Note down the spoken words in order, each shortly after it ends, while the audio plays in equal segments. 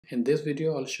In this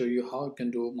video, I'll show you how you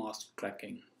can do mask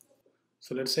tracking.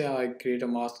 So let's say I create a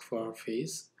mask for our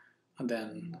face and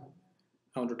then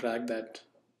I want to track that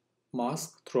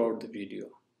mask throughout the video.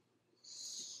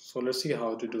 So let's see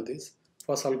how to do this.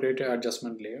 First, I'll create an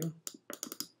adjustment layer.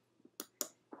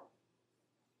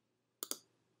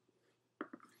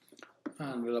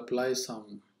 And we'll apply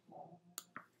some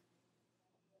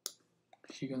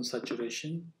hue and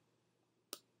saturation.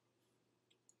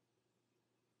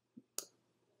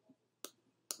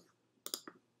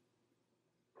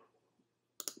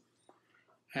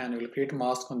 And we'll create a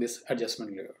mask on this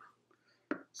adjustment layer.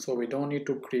 So we don't need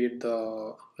to create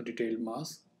the detailed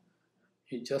mask.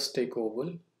 You just take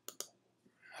oval,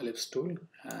 ellipse tool,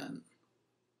 and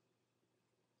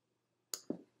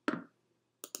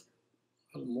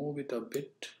I'll move it a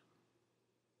bit.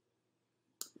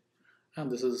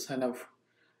 And this is enough.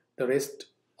 The rest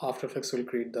After Effects will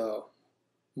create the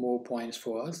more points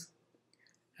for us,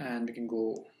 and we can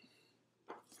go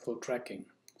for tracking.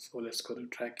 So let's go to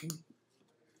tracking.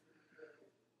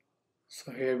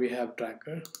 So here we have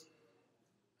tracker.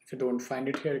 If you don't find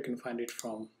it here, you can find it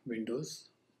from Windows.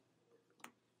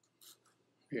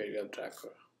 Here you have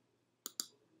tracker.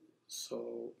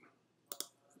 So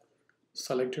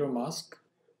select your mask,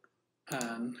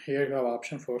 and here you have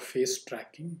option for face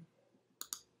tracking,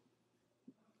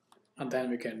 and then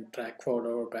we can track forward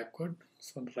or backward.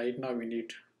 So right now we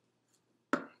need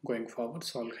going forward,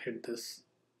 so I'll hit this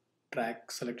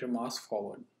track, select your mask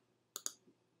forward,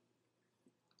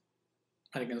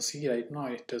 and you can see right now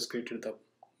it has created the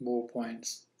more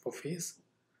points for face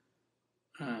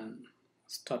and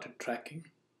started tracking.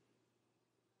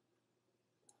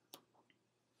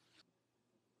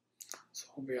 So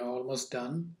we are almost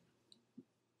done.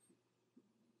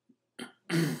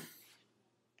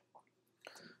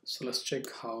 So let's check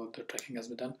how the tracking has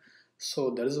been done.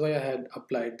 So that is why I had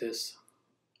applied this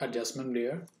adjustment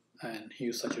layer and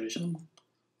hue saturation.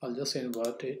 I'll just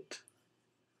invert it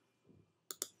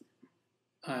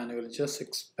and I will just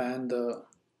expand the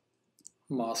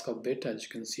mask a bit, as you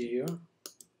can see here.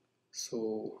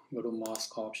 So go to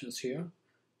mask options here.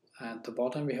 At the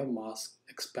bottom we have mask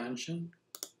expansion.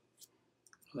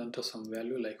 I'll enter some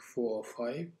value like 4 or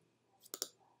 5.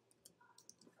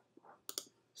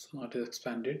 So now it is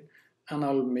expanded, and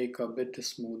I'll make a bit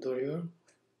smoother here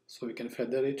so we can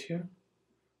feather it here.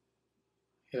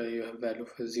 Here you have value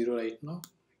for 0 right now.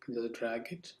 You can just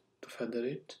drag it to feather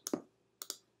it.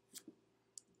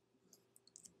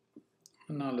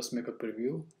 And now let's make a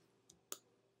preview.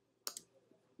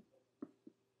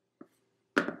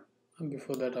 And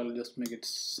before that, I'll just make its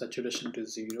saturation to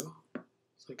 0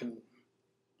 so you can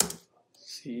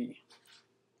see.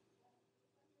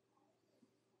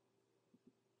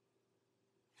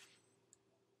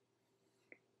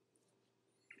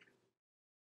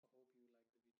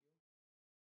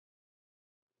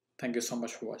 Thank you so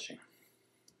much for watching.